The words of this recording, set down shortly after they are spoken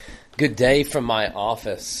Good day from my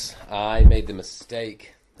office. I made the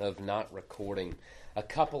mistake of not recording a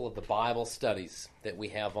couple of the Bible studies that we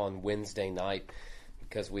have on Wednesday night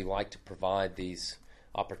because we like to provide these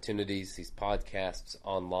opportunities, these podcasts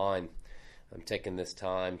online. I'm taking this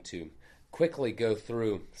time to quickly go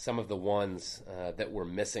through some of the ones that we're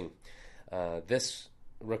missing. This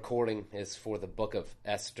recording is for the book of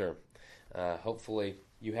Esther. Hopefully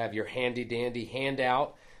you have your handy-dandy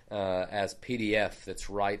handout as PDF that's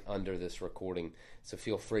right under this recording. So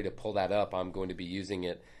feel free to pull that up. I'm going to be using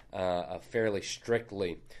it fairly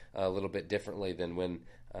strictly, a little bit differently than when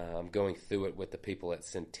I'm going through it with the people at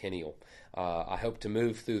Centennial. I hope to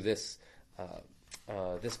move through this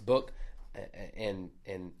book, and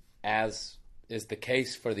as is the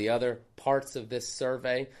case for the other parts of this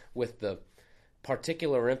survey, with the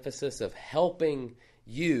particular emphasis of helping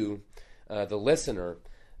you, the listener,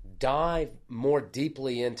 dive more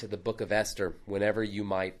deeply into the book of Esther whenever you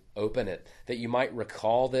might open it, that you might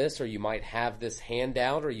recall this, or you might have this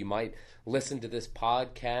handout, or you might listen to this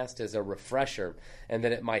podcast as a refresher, and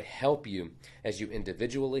that it might help you as you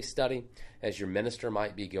individually study, as your minister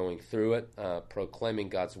might be going through it, proclaiming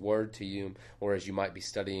God's word to you, or as you might be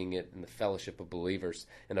studying it in the fellowship of believers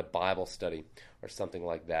in a Bible study or something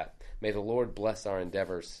like that. May the Lord bless our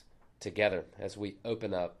endeavors together as we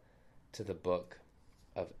open up to the book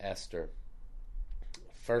of Esther.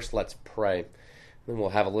 First, let's pray. Then we'll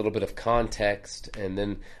have a little bit of context, and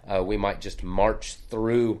then we might just march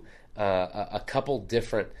through a couple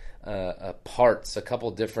different parts, a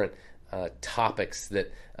couple different topics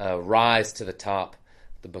that rise to the top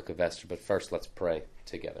of the book of Esther. But first, let's pray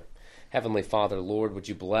together. Heavenly Father, Lord, would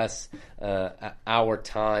you bless our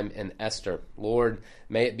time in Esther? Lord,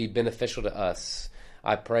 may it be beneficial to us.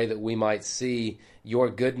 I pray that we might see your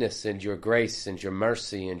goodness and your grace and your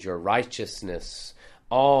mercy and your righteousness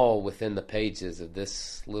all within the pages of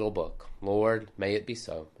this little book. Lord, may it be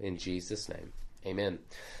so. In Jesus' name, amen.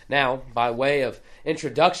 Now, by way of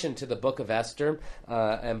introduction to the book of Esther,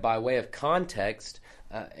 and by way of context,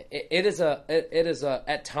 it is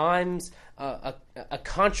at times a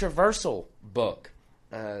controversial book.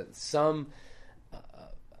 Some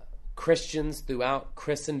Christians throughout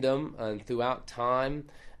Christendom and throughout time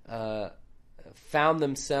found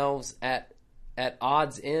themselves at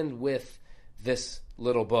odds end with this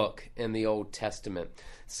little book in the Old Testament.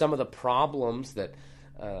 Some of the problems that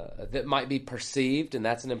might be perceived, and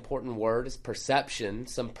that's an important word, is perception.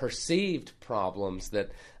 Some perceived problems that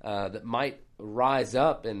might rise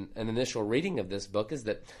up in an initial reading of this book is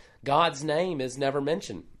that God's name is never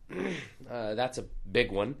mentioned. That's a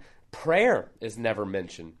big one. Prayer is never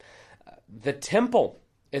mentioned. The temple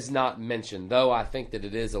is not mentioned, though I think that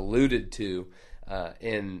it is alluded to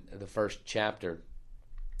in the first chapter.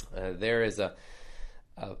 There is a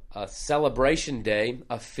celebration day,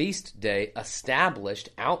 a feast day established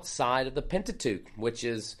outside of the Pentateuch, which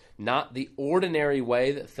is not the ordinary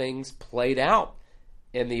way that things played out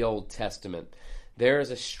in the Old Testament. There is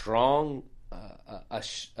a strong,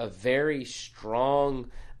 a very strong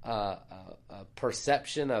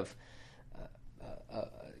perception of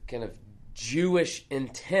kind of Jewish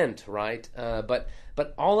intent, right? But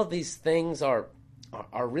all of these things are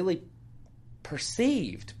really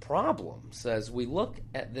perceived problems as we look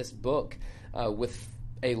at this book with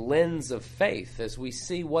a lens of faith, as we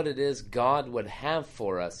see what it is God would have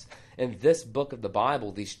for us in this book of the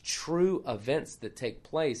Bible, these true events that take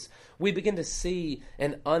place. We begin to see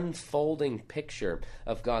an unfolding picture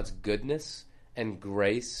of God's goodness and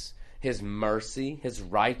grace, His mercy, His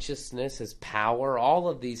righteousness, His power. All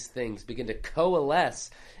of these things begin to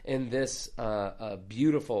coalesce in this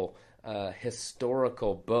beautiful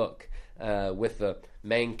historical book with the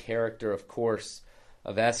main character, of course,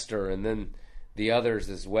 of Esther, and then the others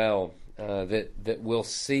as well that we'll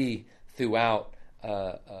see throughout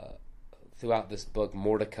this book.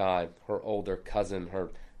 Mordecai, her older cousin,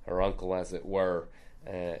 her uncle, as it were.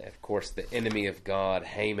 Of course, the enemy of God,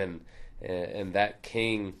 Haman, and that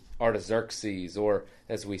king Artaxerxes, or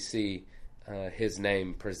as we see his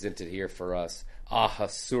name presented here for us,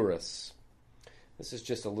 Ahasuerus. This is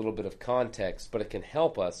just a little bit of context, but it can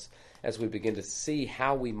help us as we begin to see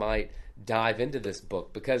how we might dive into this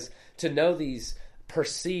book, because to know these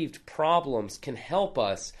perceived problems can help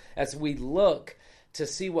us as we look to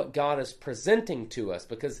see what God is presenting to us,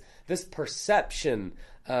 because this perception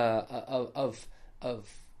of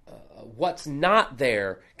what's not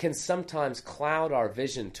there can sometimes cloud our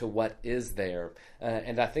vision to what is there.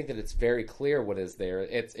 And I think that it's very clear what is there.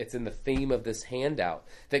 It's in the theme of this handout,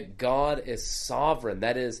 that God is sovereign.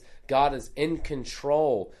 That is, God is in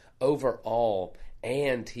control over all,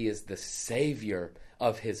 and He is the Savior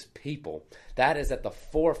of his people. That is at the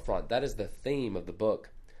forefront. That is the theme of the book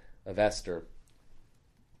of Esther.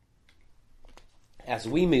 As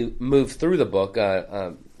we move through the book,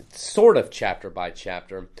 sort of chapter by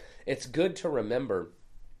chapter, it's good to remember,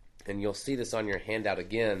 and you'll see this on your handout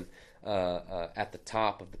again at the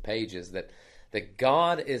top of the pages, that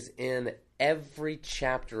God is in every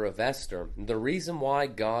chapter of Esther. The reason why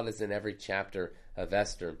God is in every chapter of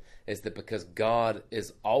Esther is that because God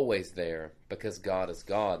is always there, because God is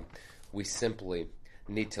God, we simply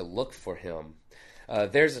need to look for him.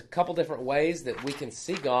 There's a couple different ways that we can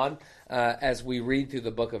see God as we read through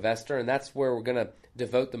the book of Esther, and that's where we're going to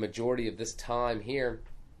devote the majority of this time here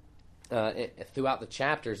throughout the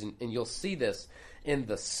chapters, and you'll see this in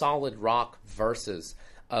the solid rock verses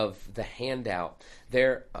of the handout.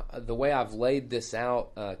 There, the way I've laid this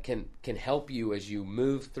out can help you as you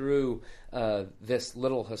move through this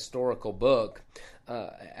little historical book,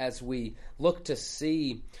 as we look to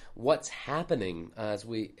see what's happening, as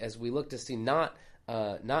we look to see not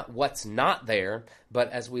what's not there, but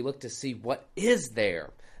as we look to see what is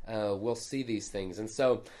there. We'll see these things. And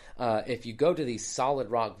so if you go to these solid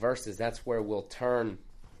rock verses, that's where we'll turn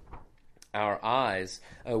our eyes.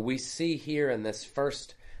 We see here in this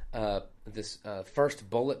first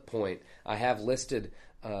bullet point, I have listed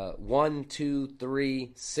 1, 2,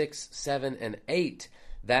 3, 6, 7, and 8.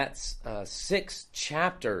 That's 6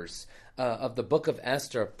 chapters of the book of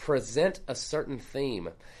Esther present a certain theme.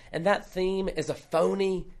 And that theme is a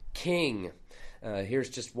phony king. Here's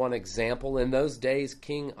just one example. In those days,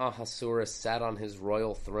 King Ahasuerus sat on his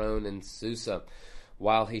royal throne in Susa,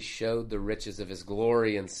 while he showed the riches of his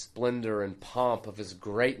glory and splendor and pomp of his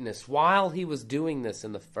greatness. While he was doing this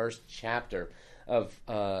in the first chapter of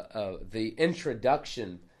the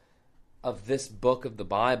introduction of this book of the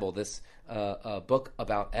Bible, this book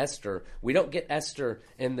about Esther, we don't get Esther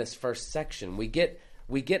in this first section. We get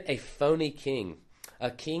a phony king. A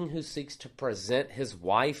king who seeks to present his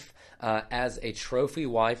wife as a trophy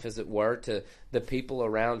wife, as it were, to the people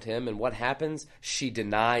around him. And what happens? She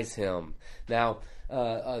denies him. Now,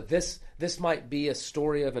 this might be a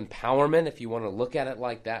story of empowerment if you want to look at it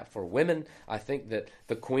like that for women. I think that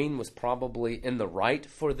the queen was probably in the right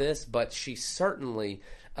for this, but she certainly,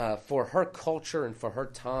 for her culture and for her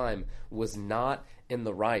time, was not in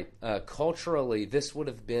the right. Culturally, this would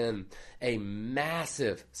have been a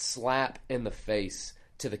massive slap in the face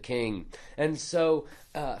to the king. And so,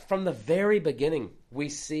 from the very beginning, we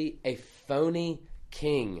see a phony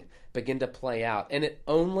king begin to play out, and it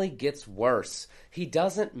only gets worse. He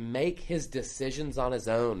doesn't make his decisions on his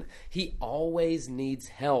own. He always needs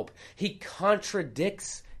help. He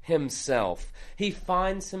contradicts himself. He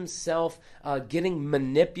finds himself getting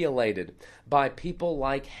manipulated by people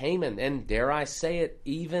like Haman, and dare I say it,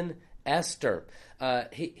 even Esther.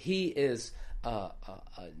 He is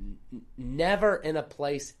never in a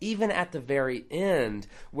place, even at the very end,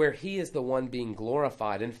 where he is the one being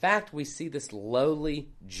glorified. In fact, we see this lowly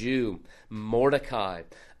Jew, Mordecai,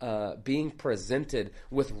 being presented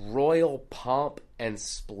with royal pomp and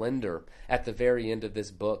splendor at the very end of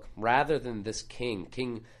this book, rather than this king,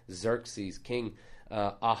 King Xerxes, King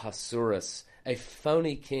Ahasuerus, a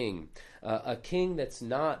phony king, a king that's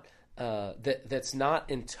not that's not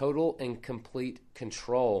in total and complete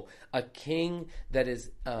control, a king that is,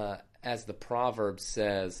 as the proverb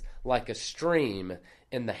says, like a stream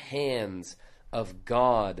in the hands of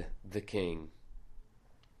God the King.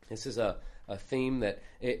 This is a theme that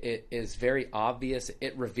it is very obvious.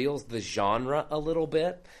 It reveals the genre a little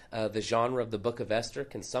bit. The genre of the book of Esther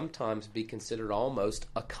can sometimes be considered almost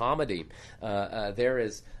a comedy.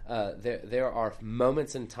 There are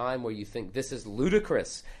moments in time where you think, this is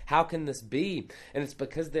ludicrous. How can this be? And it's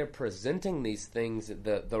because they're presenting these things,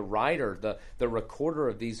 the writer, the recorder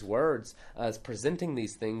of these words is presenting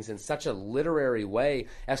these things in such a literary way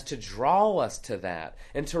as to draw us to that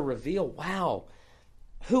and to reveal, wow,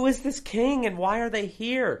 who is this king and why are they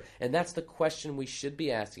here? And that's the question we should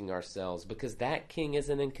be asking ourselves, because that king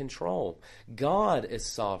isn't in control. God is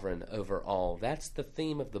sovereign over all. That's the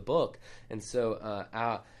theme of the book. And so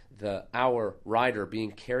our writer,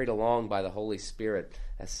 being carried along by the Holy Spirit,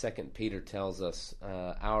 as 2 Peter tells us,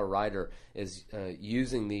 our writer is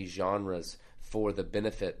using these genres for the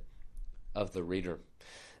benefit of the reader.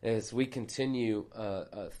 As we continue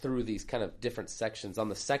through these kind of different sections, on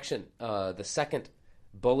the second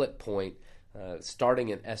bullet point, starting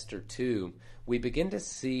in Esther 2, we begin to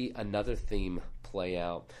see another theme play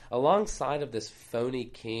out. Alongside of this phony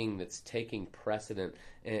king that's taking precedent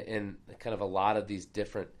in kind of a lot of these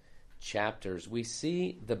different chapters, we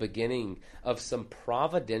see the beginning of some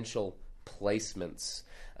providential placements.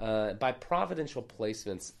 By providential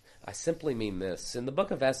placements, I simply mean this. In the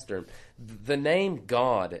book of Esther, the name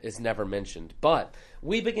God is never mentioned, but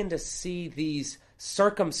we begin to see these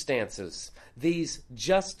circumstances, these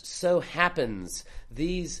just so happens,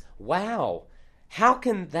 these wow, how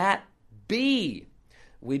can that be?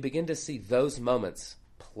 We begin to see those moments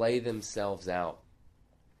play themselves out.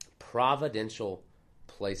 Providential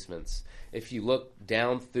placements. If you look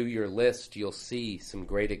down through your list, you'll see some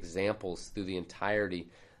great examples through the entirety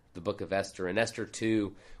of the book of Esther. In Esther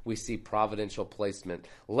 2, we see providential placement.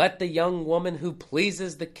 Let the young woman who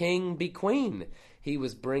pleases the king be queen. He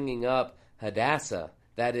was bringing up Hadassah,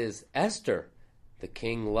 that is Esther. The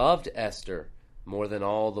king loved Esther more than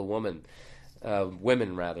all the women.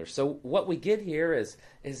 So what we get here is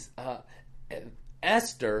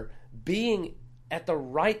Esther being at the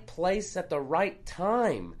right place at the right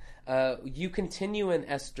time. You continue in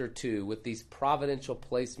Esther 2 with these providential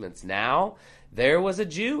placements. Now, there was a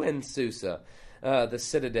Jew in Susa, the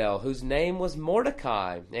citadel, whose name was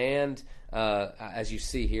Mordecai. And as you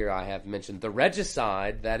see here, I have mentioned the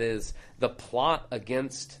regicide, that is, the plot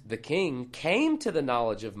against the king, came to the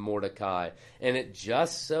knowledge of Mordecai. And it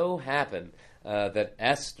just so happened that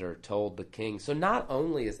Esther told the king. So not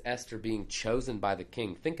only is Esther being chosen by the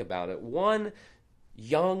king, think about it, one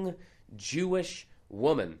young Jewish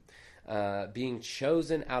woman being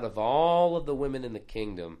chosen out of all of the women in the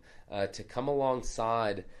kingdom to come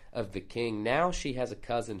alongside of the king. Now she has a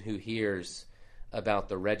cousin who hears about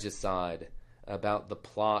the regicide, about the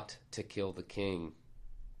plot to kill the king.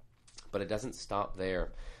 But it doesn't stop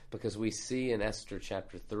there, because we see in Esther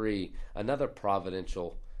chapter 3 another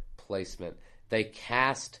providential placement. They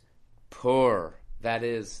cast pur, that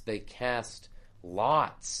is, they cast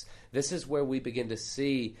lots. This is where we begin to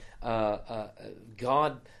see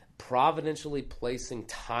God providentially placing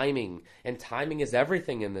timing, and timing is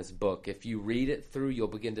everything in this book. If you read it through, you'll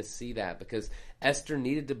begin to see that, because Esther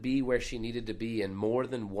needed to be where she needed to be in more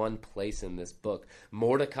than one place in this book.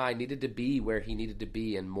 Mordecai needed to be where he needed to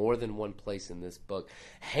be in more than one place in this book.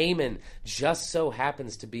 Haman just so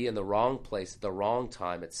happens to be in the wrong place at the wrong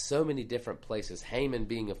time at so many different places. Haman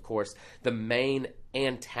being, of course, the main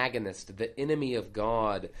antagonist, the enemy of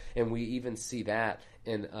God, and we even see that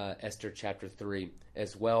in Esther chapter 3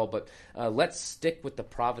 as well. But let's stick with the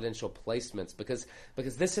providential placements, because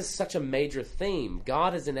this is such a major theme.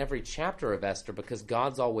 God is in every chapter of Esther because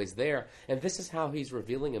God's always there, and this is how he's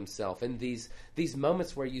revealing himself in these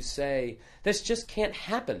moments where you say, this just can't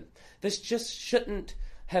happen. This just shouldn't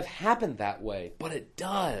have happened that way, but it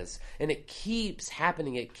does, and it keeps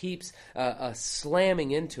happening. It keeps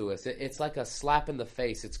slamming into us. It's like a slap in the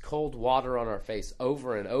face. It's cold water on our face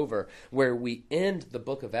over and over, where we end the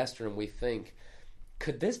book of Esther and we think,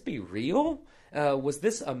 could this be real? Was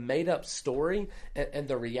this a made-up story? And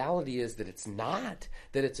the reality is that it's not,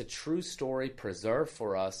 that it's a true story preserved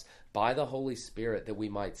for us by the Holy Spirit, that we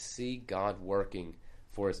might see God working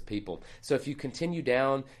for his people. So if you continue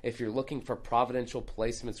down, if you're looking for providential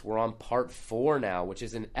placements, we're on part 4 now, which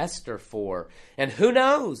is in Esther 4. And who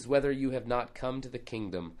knows whether you have not come to the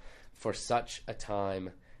kingdom for such a time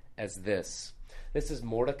as this. This is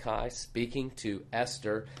Mordecai speaking to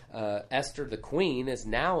Esther. Esther, the queen, is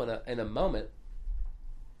now in a moment.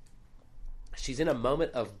 She's in a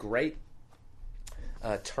moment of great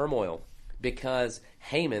turmoil, because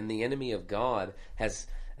Haman, the enemy of God, has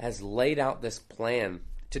laid out this plan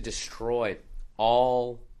to destroy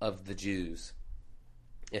all of the Jews.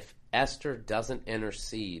 If Esther doesn't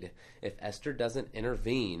intercede, if Esther doesn't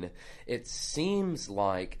intervene, it seems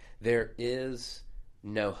like there is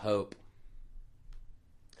no hope.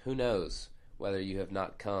 Who knows whether you have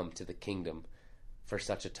not come to the kingdom for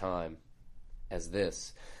such a time as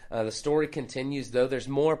this. The story continues, though. There's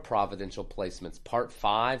more providential placements. Part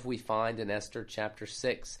 5 we find in Esther chapter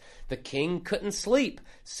 6. The king couldn't sleep,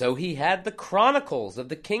 so he had the chronicles of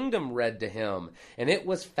the kingdom read to him. And it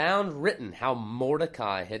was found written how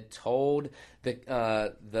Mordecai had told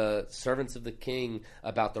the servants of the king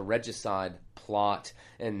about the regicide plot.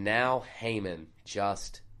 And now Haman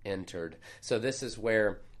just entered. So this is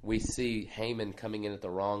where we see Haman coming in at the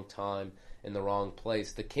wrong time, in the wrong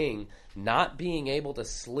place. The king, not being able to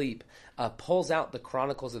sleep, pulls out the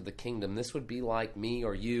chronicles of the kingdom. This would be like me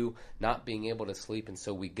or you not being able to sleep, and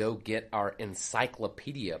so we go get our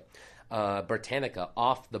Encyclopedia Britannica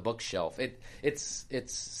off the bookshelf. It's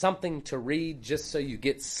something to read just so you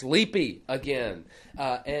get sleepy again.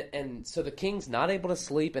 And so the king's not able to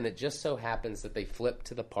sleep, and it just so happens that they flip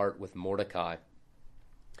to the part with Mordecai.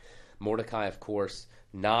 Mordecai, of course,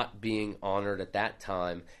 not being honored at that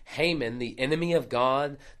time. Haman, the enemy of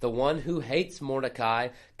God, the one who hates Mordecai,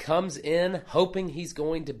 comes in hoping he's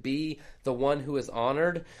going to be the one who is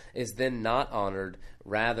honored, is then not honored.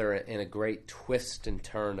 Rather, in a great twist and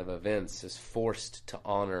turn of events, is forced to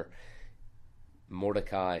honor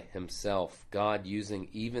Mordecai himself. God using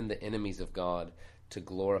even the enemies of God to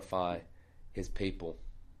glorify his people.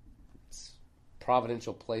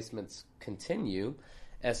 Providential placements continue.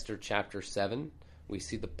 Esther chapter 7. We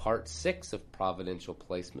see the part 6 of providential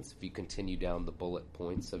placements if you continue down the bullet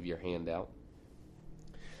points of your handout.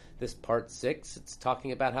 This part 6, it's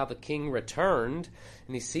talking about how the king returned,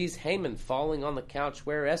 and he sees Haman falling on the couch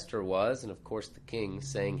where Esther was, and of course the king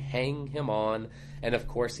saying, hang him on, and of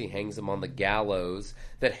course he hangs him on the gallows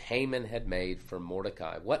that Haman had made for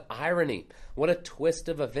Mordecai. What irony! What a twist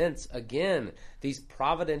of events. Again, these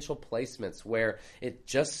providential placements where it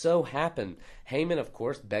just so happened, Haman, of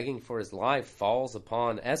course, begging for his life, falls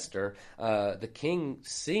upon Esther. The king,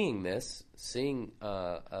 seeing this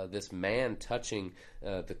man touching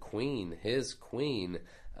the queen, his queen,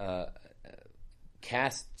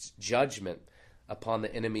 casts judgment upon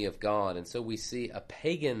the enemy of God. And so we see a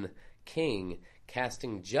pagan king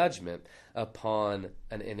casting judgment upon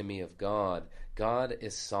an enemy of God. God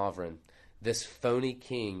is sovereign. This phony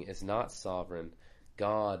king is not sovereign.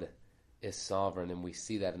 God is sovereign, and we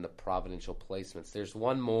see that in the providential placements. There's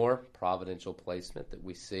one more providential placement that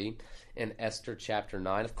we see in Esther chapter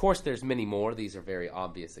 9. Of course, there's many more. These are very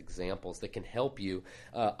obvious examples that can help you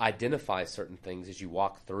identify certain things as you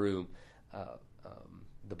walk through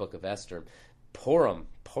the book of Esther. Purim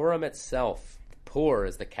itself. Pur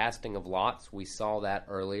is the casting of lots. We saw that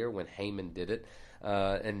earlier when Haman did it.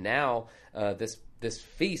 And now this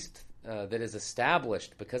feast that is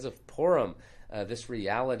established because of Purim, this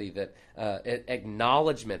reality that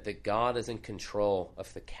acknowledgement that God is in control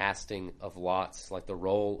of the casting of lots, like the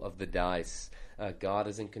roll of the dice. God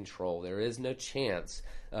is in control. There is no chance.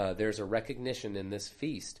 There's a recognition in this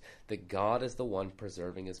feast that God is the one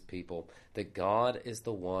preserving his people, that God is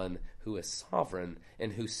the one who is sovereign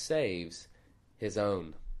and who saves his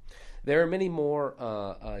own. There are many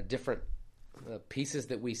more different pieces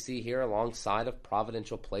that we see here alongside of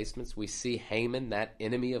providential placements. We see Haman, that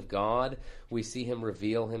enemy of God. We see him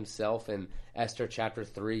reveal himself in Esther chapter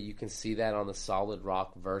 3. You can see that on the solid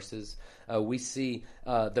rock verses. We see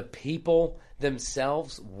the people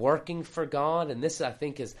themselves working for God, and this I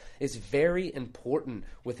think is very important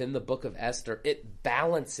within the book of Esther. It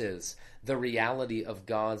balances the reality of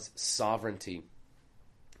God's sovereignty.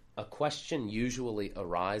 A question usually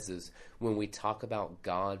arises when we talk about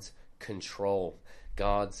God's control,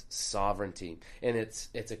 God's sovereignty. And it's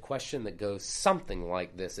a question that goes something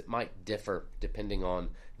like this. It might differ depending on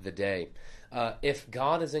the day. If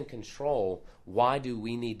God is in control, why do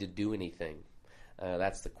we need to do anything?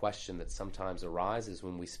 That's the question that sometimes arises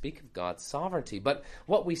when we speak of God's sovereignty. But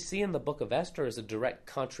what we see in the book of Esther is a direct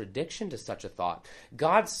contradiction to such a thought.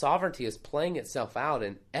 God's sovereignty is playing itself out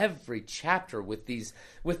in every chapter with these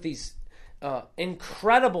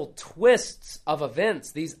incredible twists of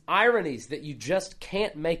events, these ironies that you just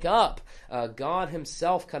can't make up. God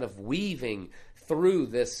himself kind of weaving through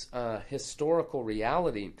this historical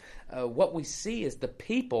reality. What we see is the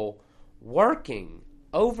people working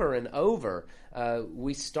over and over.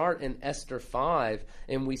 We start in Esther 5,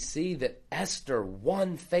 and we see that Esther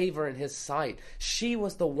won favor in his sight. She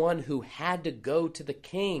was the one who had to go to the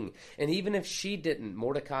king. And even if she didn't,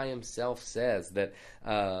 Mordecai himself says that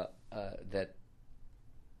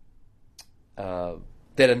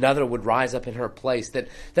another would rise up in her place, that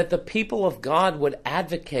the people of God would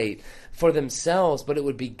advocate for themselves, but it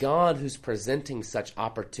would be God who's presenting such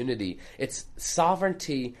opportunity. It's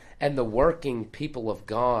sovereignty and the working people of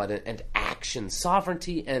God and action,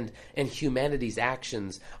 sovereignty and humanity's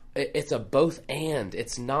actions. It's a both and.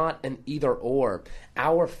 It's not an either or.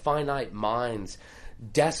 Our finite minds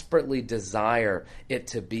desperately desire it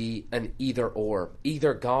to be an either or.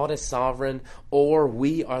 Either God is sovereign or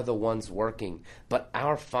we are the ones working. But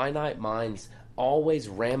our finite minds always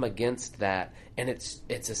ram against that, and it's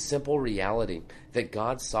a simple reality that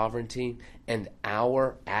God's sovereignty and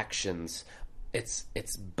our actions, it's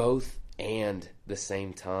both and the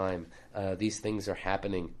same time. These things are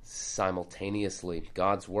happening simultaneously.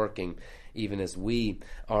 God's working even as we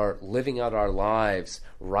are living out our lives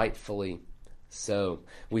rightfully. So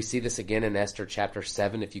we see this again in Esther chapter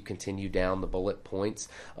 7, if you continue down the bullet points.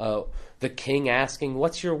 The king asking,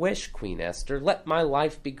 "What's your wish, Queen Esther? Let my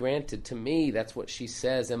life be granted to me." That's what she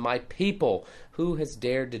says. "And my people, who has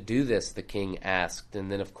dared to do this?" the king asked. And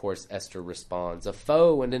then, of course, Esther responds, "A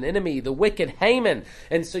foe and an enemy, the wicked Haman."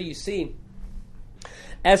 And so you see,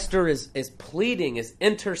 Esther is pleading, is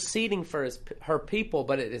interceding for her people,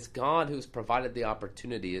 but it is God who's provided the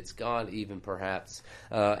opportunity. It's God even perhaps,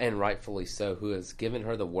 and rightfully so, who has given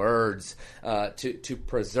her the words to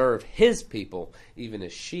preserve his people, even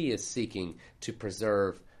as she is seeking to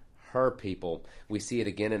preserve her people. We see it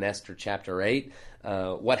again in Esther chapter 8.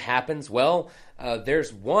 What happens? Well,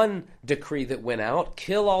 there's one decree that went out,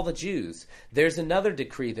 kill all the Jews. There's another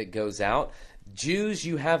decree that goes out, Jews,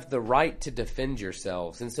 you have the right to defend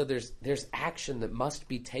yourselves. And so there's action that must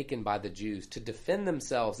be taken by the Jews to defend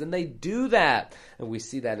themselves, and they do that. And we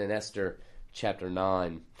see that in Esther chapter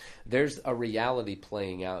 9. There's a reality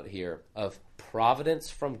playing out here of providence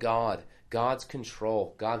from God, God's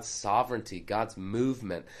control, God's sovereignty, God's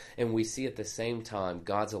movement. And we see at the same time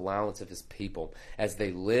God's allowance of his people as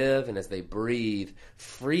they live and as they breathe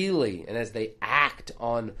freely and as they act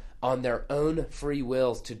on their own free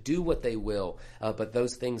wills to do what they will. But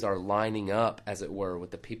those things are lining up, as it were,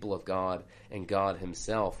 with the people of God and God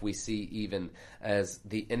himself. We see even as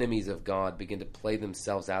the enemies of God begin to play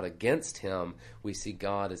themselves out against him, we see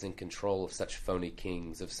God is in control of such phony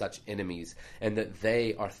kings, of such enemies, and that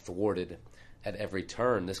they are thwarted at every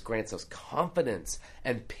turn. This grants us confidence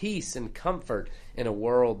and peace and comfort in a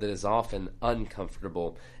world that is often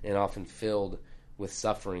uncomfortable and often filled with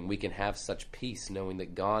suffering. We can have such peace knowing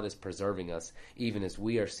that God is preserving us even as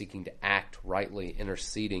we are seeking to act rightly,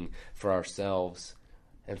 interceding for ourselves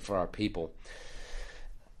and for our people.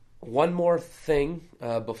 One more thing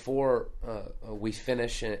before we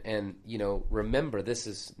finish, and remember, this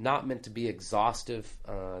is not meant to be exhaustive.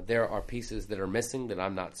 There are pieces that are missing that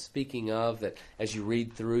I'm not speaking of, that as you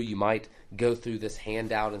read through, you might go through this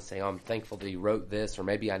handout and say, oh, I'm thankful that he wrote this, or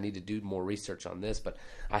maybe I need to do more research on this. But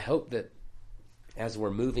I hope that as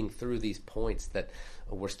we're moving through these points, that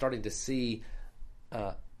we're starting to see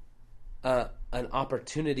an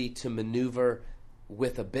opportunity to maneuver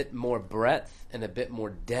with a bit more breadth and a bit more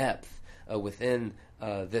depth within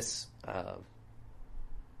this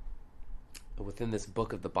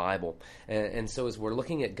book of the Bible. And so as we're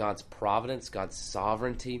looking at God's providence, God's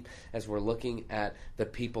sovereignty, as we're looking at the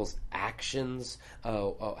people's actions,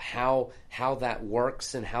 how that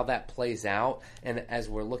works and how that plays out, and as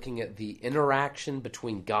we're looking at the interaction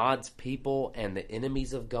between God's people and the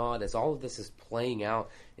enemies of God, as all of this is playing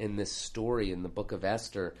out in this story in the book of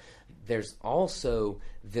Esther, there's also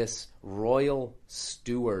this royal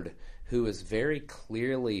steward who is very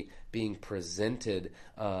clearly being presented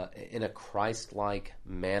in a Christ-like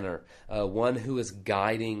manner, one who is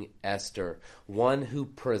guiding Esther, one who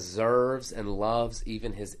preserves and loves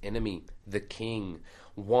even his enemy, the king,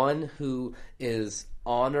 one who is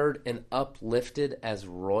honored and uplifted as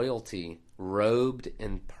royalty, robed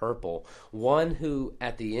in purple, one who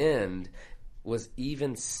at the end was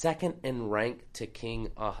even second in rank to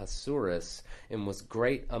King Ahasuerus and was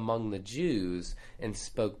great among the Jews and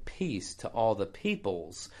spoke peace to all the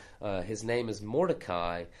peoples. His name is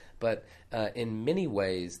Mordecai, but in many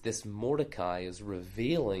ways this Mordecai is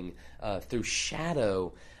revealing through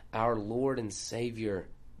shadow our Lord and Savior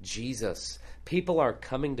Jesus. People are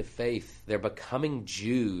coming to faith. They're becoming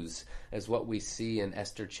Jews, as what we see in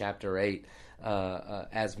Esther chapter 8.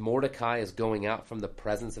 As Mordecai is going out from the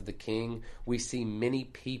presence of the king, we see many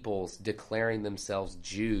peoples declaring themselves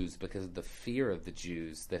Jews because of the fear of the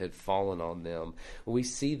Jews that had fallen on them. We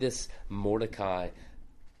see this Mordecai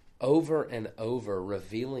over and over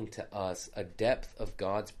revealing to us a depth of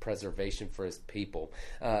God's preservation for his people.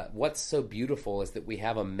 What's so beautiful is that we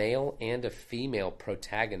have a male and a female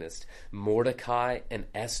protagonist, Mordecai and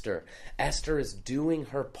Esther. Esther is doing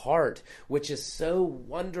her part, which is so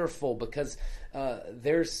wonderful because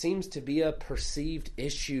there seems to be a perceived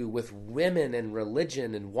issue with women and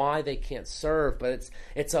religion and why they can't serve, but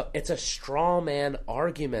it's a straw man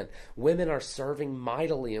argument. Women are serving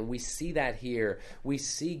mightily, and we see that here. We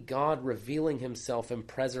see God revealing himself in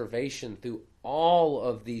preservation through all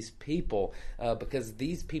of these people because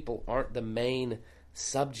these people aren't the main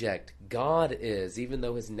subject. God is, even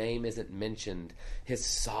though his name isn't mentioned. His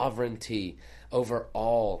sovereignty over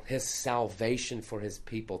all, his salvation for his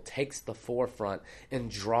people takes the forefront and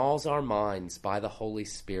draws our minds by the Holy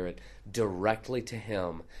Spirit directly to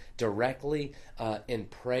him, directly in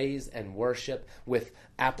praise and worship, with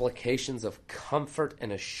applications of comfort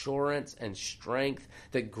and assurance and strength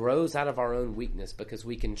that grows out of our own weakness, because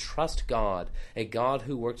we can trust God, a God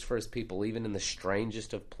who works for his people even in the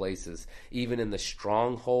strangest of places, even in the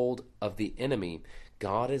stronghold of the enemy.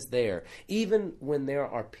 God is there. Even when there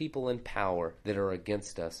are people in power that are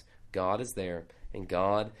against us, God is there, and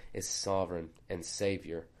God is sovereign and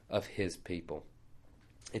Savior of his people.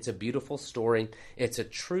 It's a beautiful story. It's a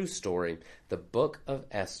true story. The book of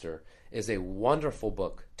Esther is a wonderful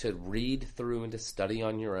book to read through and to study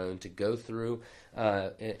on your own, to go through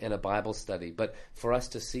in a Bible study. But for us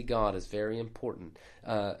to see God is very important.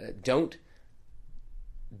 Don't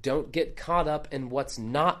get caught up in what's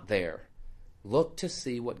not there. Look to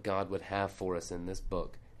see what God would have for us in this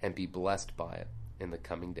book and be blessed by it in the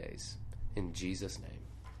coming days. In Jesus' name,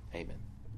 amen.